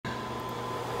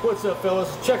What's up,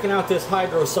 fellas? Checking out this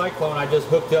hydrocyclone I just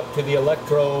hooked up to the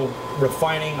electro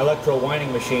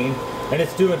winding machine, and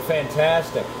it's doing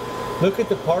fantastic. Look at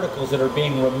the particles that are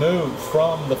being removed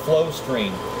from the flow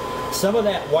stream. Some of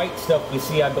that white stuff we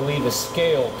see, I believe, is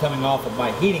scale coming off of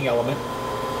my heating element.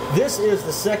 This is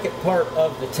the second part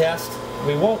of the test.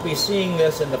 We won't be seeing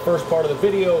this in the first part of the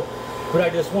video, but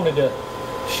I just wanted to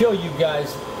show you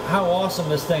guys how awesome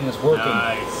this thing is working.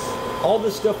 Nice. All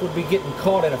this stuff would be getting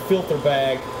caught in a filter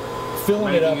bag,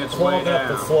 filling it up, clogging up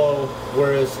the flow,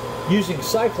 whereas using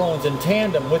cyclones in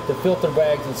tandem with the filter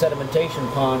bags and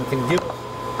sedimentation pond can give us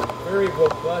a very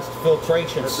robust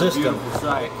filtration system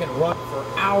that can run for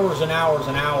hours and hours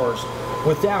and hours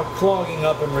without clogging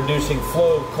up and reducing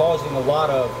flow, causing a lot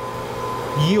of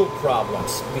yield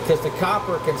problems, because the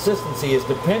copper consistency is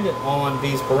dependent on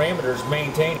these parameters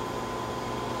maintaining.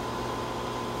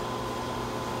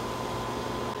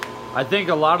 I think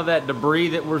a lot of that debris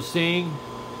that we're seeing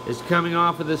is coming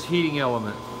off of this heating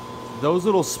element. Those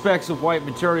little specks of white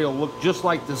material look just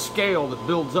like the scale that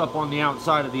builds up on the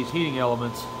outside of these heating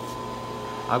elements.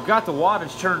 I've got the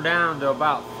wattage turned down to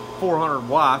about 400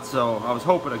 watts, so I was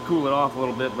hoping to cool it off a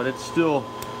little bit, but it's still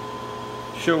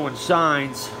showing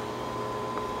signs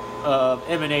of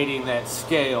emanating that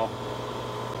scale.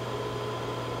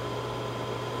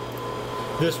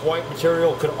 This white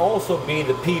material could also be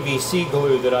the PVC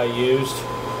glue that I used.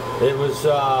 It was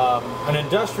an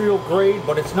industrial grade,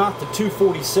 but it's not the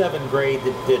 247 grade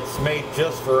that's made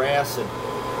just for acid.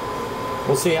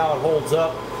 We'll see how it holds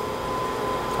up.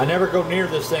 I never go near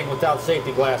this thing without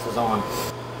safety glasses on.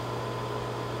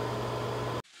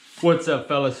 What's up,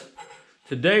 fellas?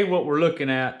 Today what we're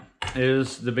looking at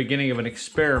is the beginning of an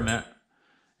experiment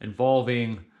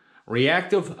involving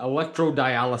reactive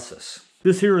electrodialysis.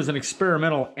 This here is an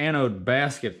experimental anode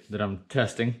basket that I'm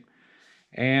testing,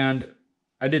 and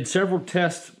I did several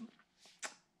tests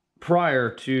prior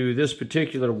to this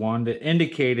particular one that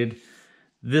indicated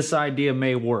this idea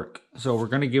may work. So we're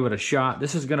going to give it a shot.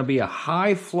 This is going to be a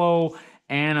high flow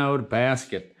anode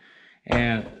basket,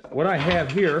 and what I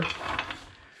have here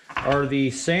are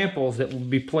the samples that will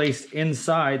be placed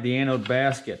inside the anode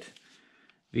basket.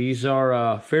 These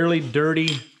are fairly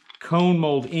dirty cone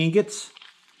mold ingots.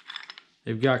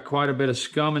 They've got quite a bit of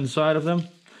scum inside of them.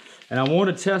 And I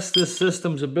want to test this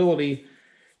system's ability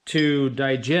to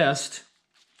digest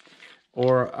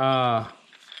or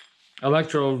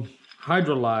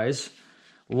electrohydrolyze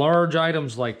large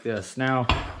items like this. Now,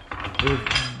 we've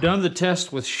done the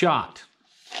test with shot.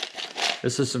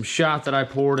 This is some shot that I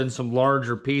poured in some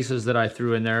larger pieces that I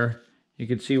threw in there. You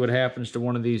can see what happens to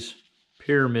one of these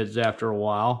pyramids after a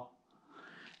while.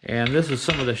 And this is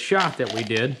some of the shot that we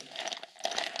did.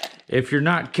 If you're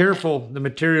not careful, the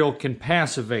material can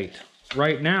passivate.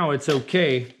 Right now it's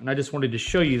okay, and I just wanted to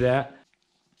show you that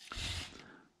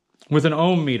with an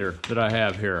ohm meter that I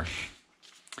have here.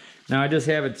 Now I just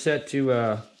have it set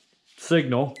to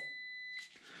signal,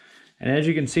 and as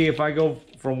you can see, if I go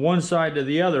from one side to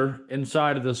the other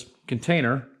inside of this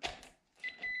container,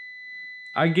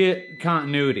 I get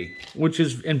continuity, which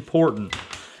is important.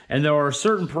 And there are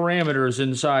certain parameters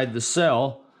inside the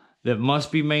cell that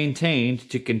must be maintained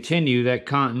to continue that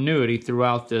continuity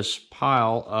throughout this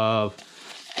pile of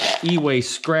e-waste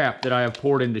scrap that I have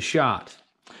poured into shot.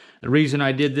 The reason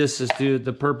I did this is to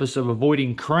the purpose of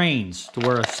avoiding cranes, to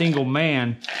where a single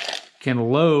man can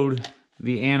load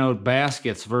the anode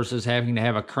baskets versus having to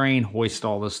have a crane hoist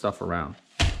all this stuff around.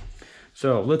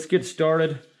 So let's get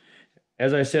started.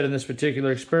 As I said, in this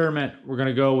particular experiment, we're going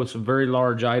to go with some very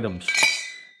large items.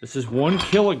 This is 1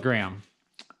 kilogram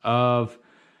of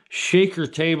shaker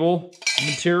table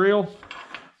material,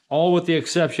 all with the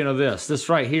exception of this. This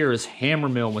right here is hammer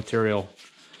mill material.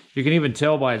 You can even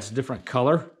tell by its different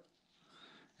color.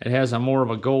 It has a more of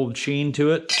a gold sheen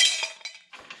to it.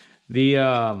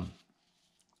 The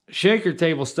shaker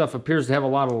table stuff appears to have a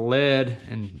lot of lead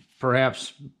and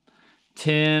perhaps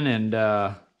tin and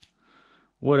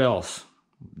what else?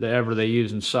 Whatever they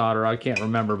use in solder. I can't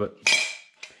remember, but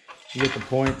you get the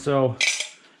point. So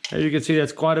as you can see,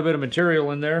 that's quite a bit of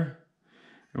material in there.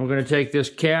 And we're going to take this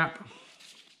cap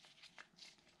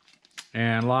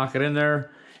and lock it in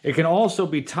there. It can also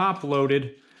be top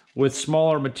loaded with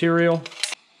smaller material.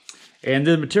 And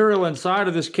the material inside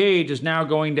of this cage is now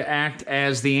going to act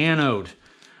as the anode.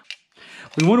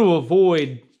 We want to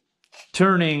avoid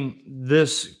turning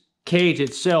this cage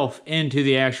itself into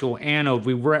the actual anode.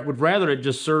 We would rather it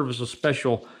just serve as a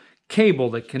special cable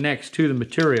that connects to the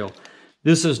material.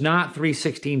 This is not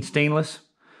 316 stainless,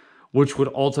 which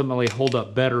would ultimately hold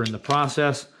up better in the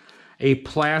process. A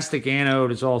plastic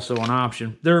anode is also an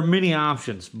option. There are many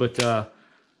options, but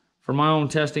for my own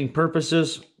testing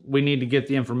purposes, we need to get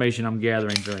the information I'm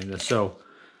gathering during this. So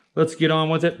let's get on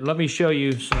with it. Let me show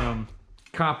you some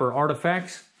copper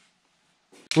artifacts.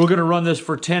 We're going to run this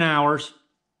for 10 hours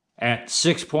at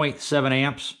 6.7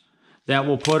 amps. That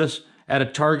will put us at a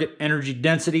target energy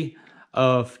density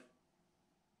of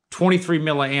 23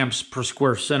 milliamps per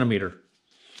square centimeter.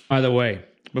 By the way,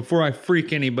 before I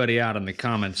freak anybody out in the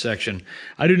comment section,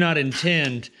 I do not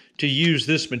intend to use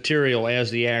this material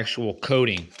as the actual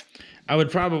coating. I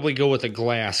would probably go with a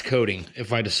glass coating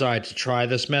if I decide to try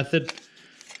this method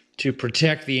to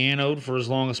protect the anode for as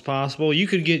long as possible. You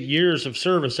could get years of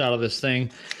service out of this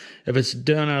thing if it's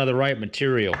done out of the right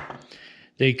material.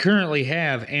 They currently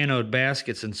have anode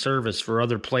baskets in service for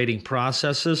other plating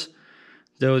processes,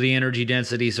 though the energy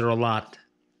densities are a lot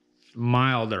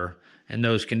milder in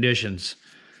those conditions.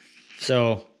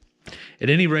 So, at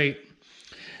any rate,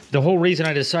 the whole reason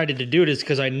I decided to do it is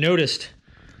because I noticed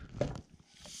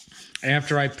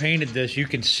after I painted this, you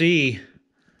can see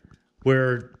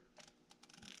where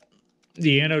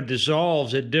the anode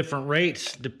dissolves at different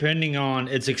rates depending on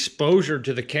its exposure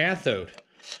to the cathode.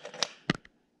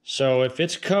 So if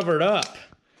it's covered up,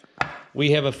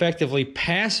 we have effectively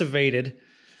passivated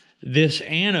this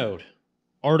anode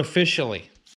artificially.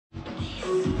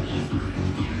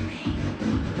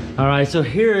 All right, so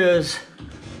here is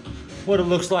what it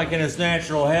looks like in its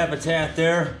natural habitat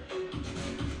there.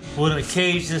 We're gonna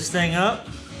cage this thing up.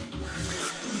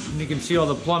 And you can see all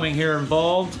the plumbing here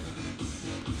involved.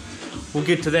 We'll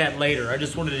get to that later. I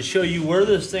just wanted to show you where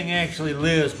this thing actually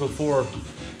lives before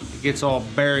it gets all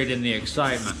buried in the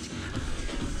excitement.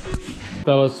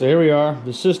 Fellas, so here we are.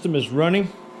 The system is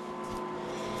running.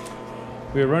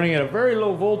 We're running at a very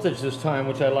low voltage this time,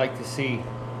 which I like to see.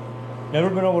 Never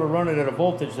been able to run it at a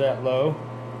voltage that low.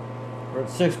 We're at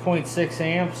 6.6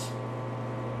 amps.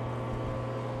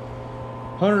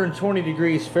 120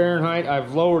 degrees Fahrenheit.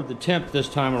 I've lowered the temp this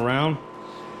time around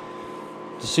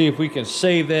to see if we can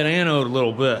save that anode a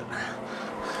little bit.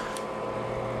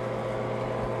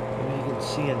 And you can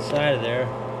see inside of there.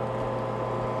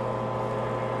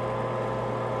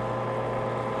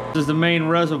 This is the main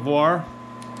reservoir.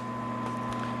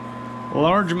 A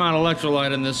large amount of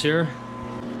electrolyte in this here.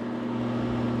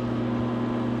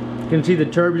 You can see the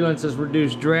turbulence is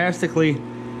reduced drastically,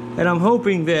 and I'm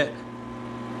hoping that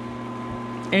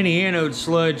any anode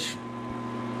sludge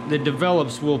that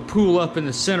develops will pool up in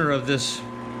the center of this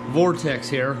vortex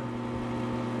here.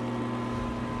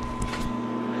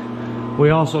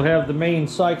 We also have the main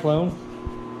cyclone,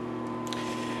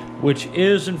 which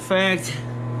is in fact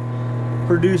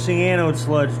producing anode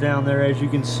sludge down there, as you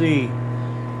can see.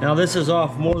 Now this is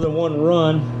off more than one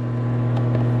run.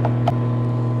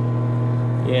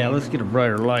 Yeah, let's get a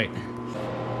brighter light.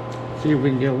 See if we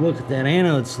can get a look at that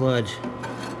anode sludge.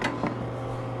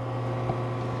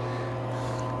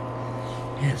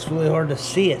 Yeah, it's really hard to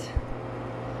see it.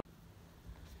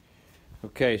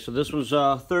 Okay, so this was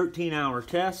a 13-hour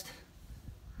test.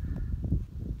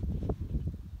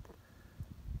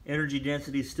 Energy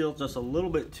density is still just a little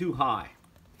bit too high.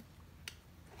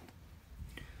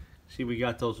 See, we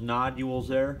got those nodules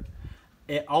there.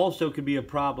 It also could be a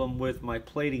problem with my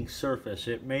plating surface.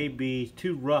 It may be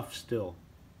too rough still.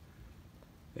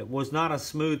 It was not a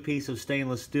smooth piece of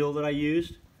stainless steel that I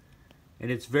used,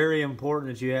 and it's very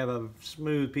important that you have a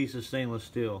smooth piece of stainless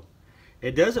steel.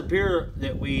 It does appear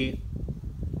that we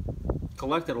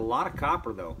collected a lot of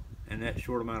copper though in that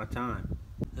short amount of time.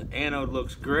 The anode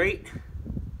looks great.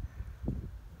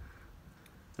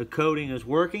 The coating is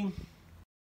working.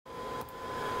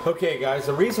 Okay guys,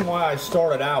 the reason why I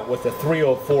started out with the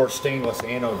 304 stainless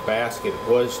anode basket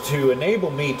was to enable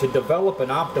me to develop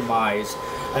and optimize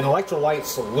an electrolyte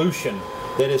solution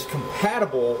that is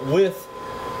compatible with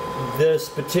this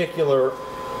particular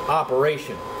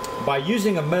operation. By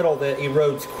using a metal that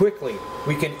erodes quickly,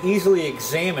 we can easily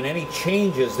examine any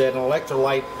changes that an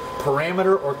electrolyte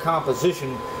parameter or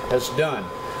composition has done.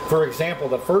 For example,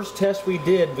 the first test we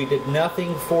did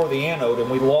nothing for the anode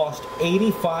and we lost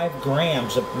 85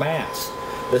 grams of mass.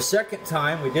 The second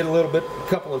time we did a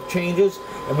couple of changes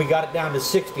and we got it down to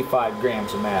 65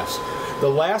 grams of mass. The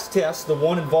last test, the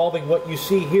one involving what you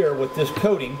see here with this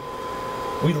coating,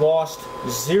 we lost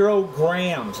 0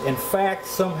 grams. In fact,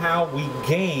 somehow we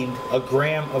gained a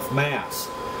gram of mass.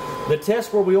 The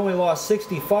test where we only lost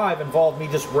 65 involved me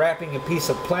just wrapping a piece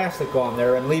of plastic on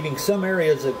there and leaving some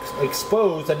areas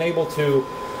exposed and able to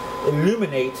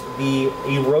illuminate the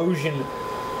erosion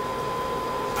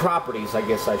properties, I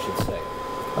guess I should say.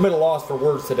 I'm at a loss for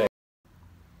words today.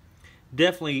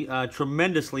 Definitely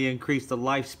tremendously increased the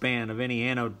lifespan of any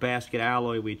anode basket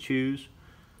alloy we choose.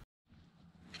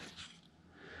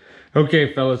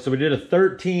 Okay fellas, so we did a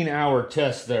 13-hour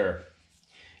test there.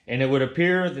 and it would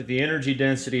appear that the energy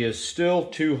density is still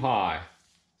too high.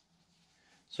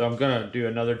 So I'm going to do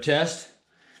another test.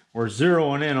 We're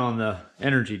zeroing in on the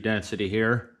energy density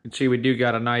here. You can see we do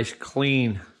got a nice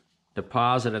clean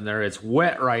deposit in there. It's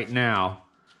wet right now.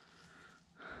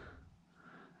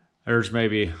 There's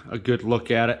maybe a good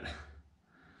look at it.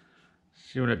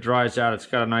 See, when it dries out, it's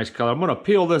got a nice color. I'm going to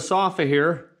peel this off of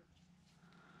here.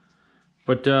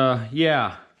 But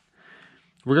yeah,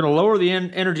 we're going to lower the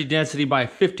energy density by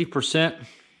 50%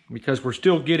 because we're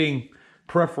still getting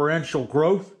preferential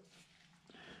growth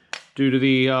due to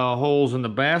the holes in the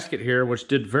basket here, which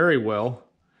did very well.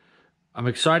 I'm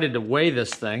excited to weigh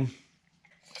this thing.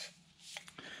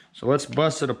 So let's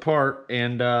bust it apart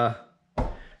and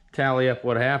tally up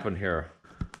what happened here.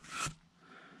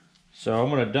 So I'm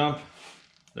going to dump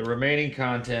the remaining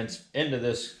contents into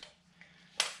this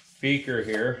beaker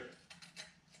here.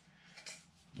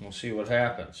 We'll see what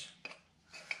happens.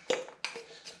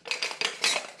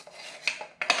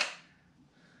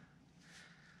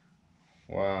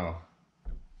 Wow.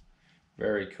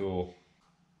 Very cool.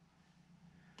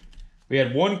 We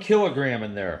had 1 kilogram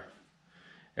in there,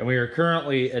 and we are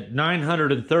currently at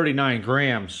 939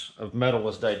 grams of metal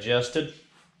was digested.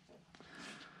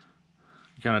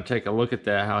 Kind of take a look at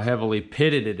that, how heavily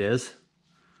pitted it is.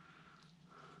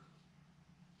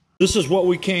 This is what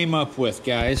we came up with,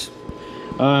 guys.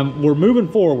 We're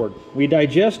moving forward. We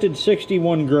digested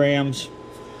 61 grams.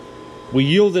 We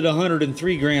yielded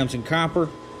 103 grams in copper.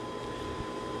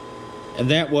 And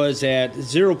that was at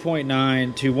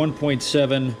 0.9 to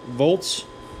 1.7 volts.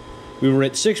 We were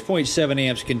at 6.7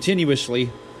 amps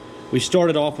continuously. We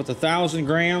started off with 1,000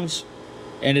 grams,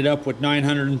 ended up with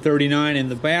 939 in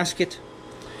the basket.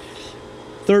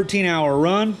 13-hour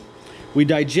run. We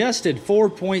digested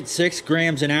 4.6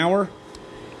 grams an hour,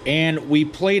 and we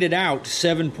plated out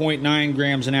 7.9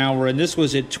 grams an hour, and this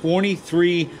was at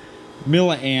 23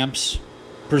 milliamps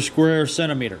per square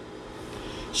centimeter.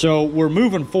 So we're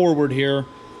moving forward here.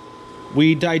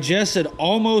 We digested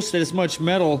almost as much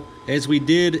metal as we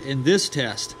did in this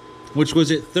test, which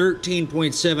was at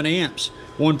 13.7 amps,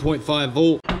 1.5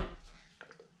 volt.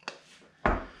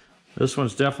 This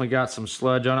one's definitely got some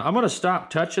sludge on it. I'm going to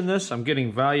stop touching this. I'm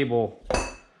getting valuable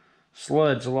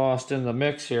sludge lost in the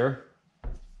mix here,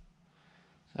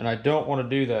 and I don't want to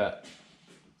do that.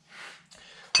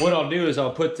 What I'll do is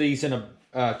I'll put these in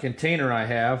a container I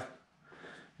have,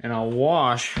 and I'll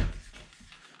wash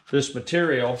this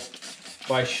material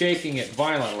by shaking it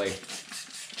violently.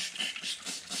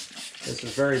 This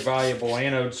is very valuable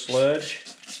anode sludge.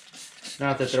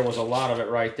 Not that there was a lot of it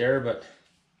right there, but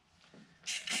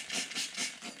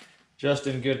just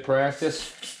in good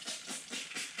practice.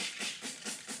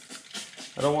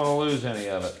 I don't want to lose any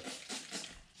of it.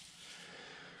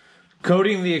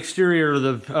 Coating the exterior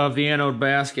of the anode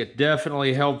basket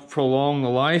definitely helped prolong the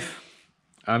life.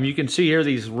 You can see here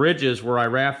these ridges where I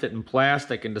wrapped it in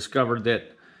plastic and discovered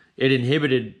that it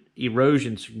inhibited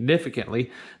erosion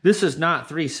significantly. This is not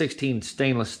 316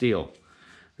 stainless steel.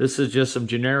 This is just some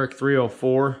generic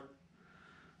 304.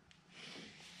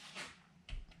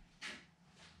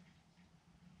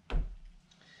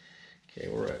 Okay,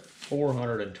 we're at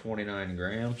 429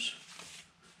 grams.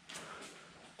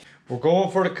 We're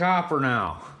going for the copper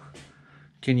now.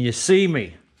 Can you see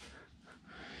me?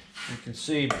 You can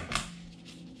see me.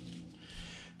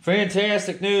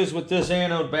 Fantastic news with this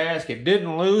anode basket.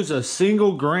 Didn't lose a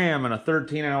single gram in a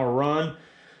 13-hour run.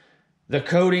 The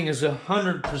coating is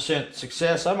 100%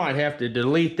 success. I might have to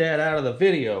delete that out of the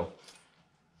video.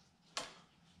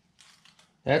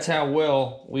 That's how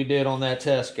well we did on that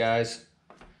test, guys.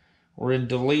 We're in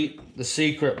delete the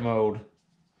secret mode.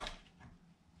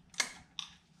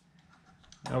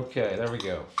 Okay, there we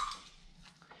go.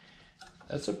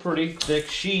 That's a pretty thick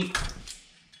sheet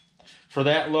for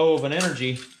that low of an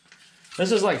energy.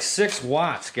 This is like 6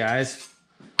 watts, guys,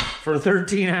 for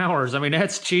 13 hours. I mean,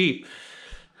 that's cheap.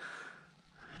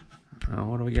 Oh,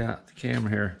 what do we got? The camera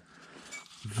here.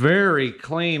 Very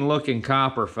clean looking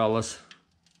copper, fellas.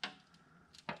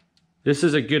 This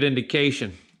is a good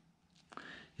indication.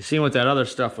 You see what that other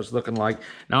stuff was looking like.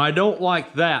 Now, I don't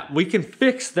like that. We can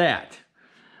fix that.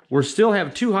 We still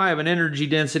have too high of an energy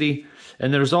density,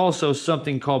 and there's also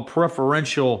something called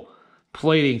preferential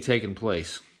plating taking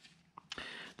place.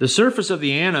 The surface of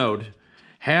the anode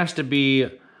has to be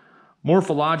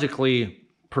morphologically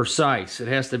precise. It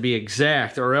has to be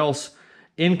exact, or else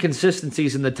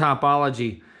inconsistencies in the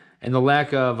topology and the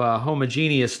lack of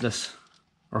homogeneousness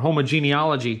or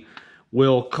homogeneology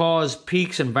will cause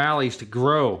peaks and valleys to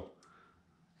grow.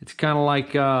 It's kind of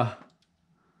like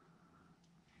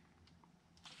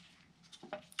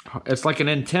it's like an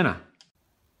antenna.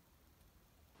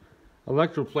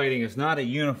 Electroplating is not a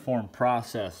uniform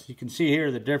process. You can see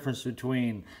here the difference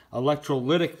between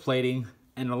electrolytic plating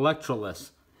and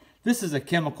electroless. This is a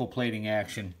chemical plating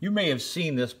action. You may have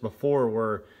seen this before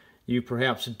where you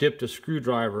perhaps dipped a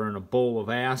screwdriver in a bowl of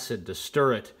acid to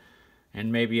stir it, and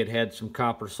maybe it had some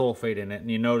copper sulfate in it, and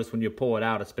you notice when you pull it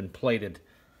out it's been plated.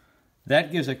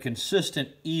 That gives a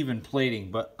consistent, even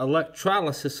plating. But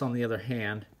electrolysis, on the other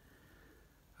hand,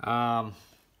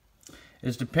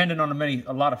 is dependent on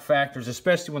a lot of factors,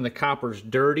 especially when the copper's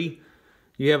dirty.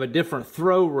 You have a different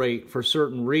throw rate for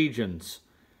certain regions.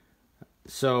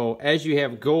 So as you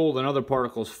have gold and other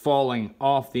particles falling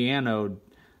off the anode,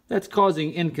 that's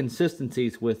causing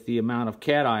inconsistencies with the amount of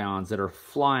cations that are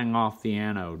flying off the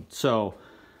anode. So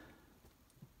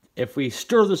if we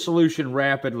stir the solution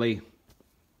rapidly,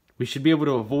 we should be able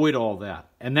to avoid all that.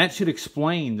 And that should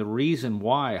explain the reason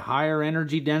why higher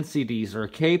energy densities are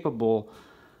capable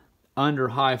under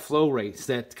high flow rates.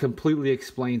 That completely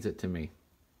explains it to me.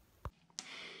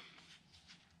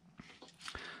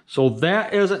 So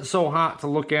that isn't so hot to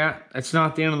look at. It's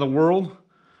not the end of the world.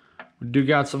 We do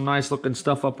got some nice looking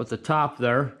stuff up at the top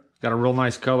there. Got a real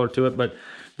nice color to it. But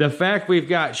the fact we've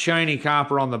got shiny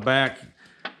copper on the back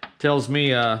tells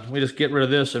me we just get rid of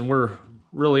this and we're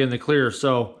really in the clear.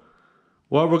 So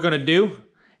what we're going to do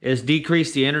is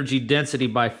decrease the energy density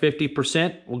by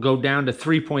 50%. We'll go down to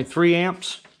 3.3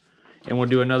 amps. And we'll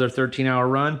do another 13-hour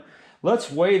run.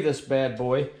 Let's weigh this bad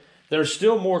boy. There's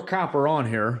still more copper on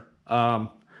here.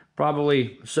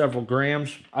 Probably several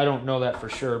grams. I don't know that for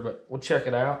sure, but we'll check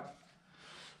it out.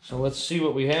 So let's see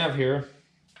what we have here.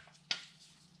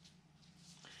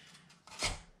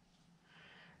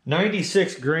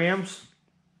 96 grams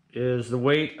is the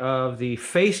weight of the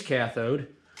face cathode.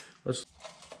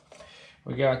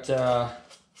 We got, I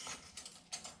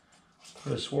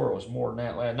could have swore it was more than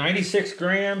that. 96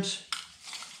 grams.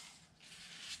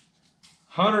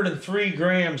 103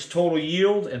 grams total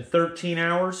yield in 13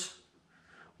 hours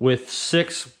with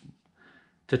 6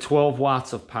 to 12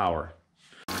 watts of power.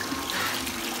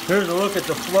 Here's a look at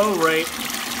the flow rate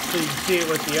so you can see it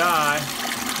with the eye.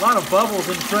 A lot of bubbles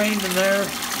entrained in there,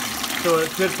 so it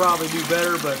could probably do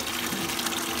better, but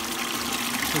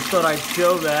just thought I'd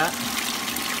show that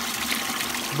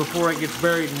before it gets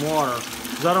buried in water,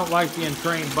 because I don't like the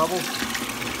entrained bubbles.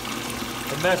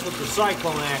 They mess with the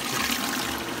cyclone action.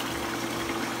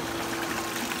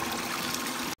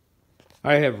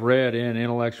 I have read in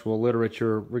intellectual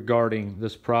literature regarding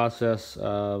this process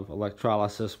of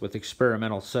electrolysis with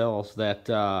experimental cells that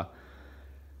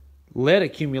lead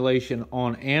accumulation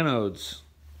on anodes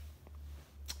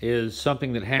is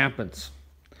something that happens.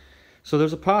 So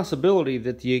there's a possibility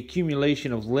that the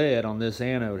accumulation of lead on this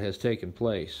anode has taken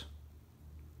place.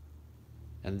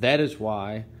 And that is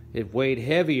why it weighed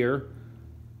heavier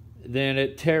than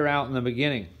it tear out in the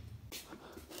beginning.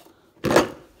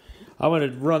 I'm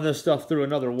going to run this stuff through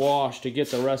another wash to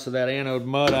get the rest of that anode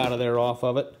mud out of there off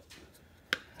of it.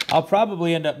 I'll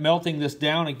probably end up melting this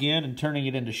down again and turning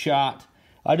it into shot.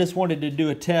 I just wanted to do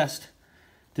a test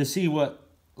to see what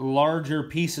larger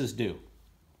pieces do.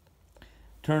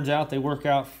 Turns out they work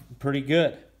out pretty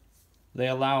good. They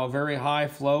allow a very high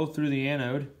flow through the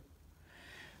anode.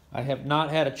 I have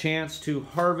not had a chance to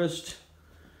harvest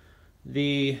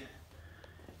the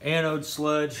anode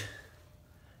sludge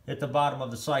at the bottom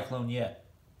of the cyclone yet.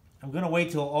 I'm going to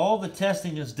wait till all the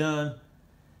testing is done,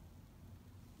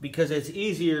 because it's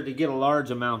easier to get a large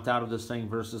amount out of this thing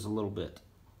versus a little bit.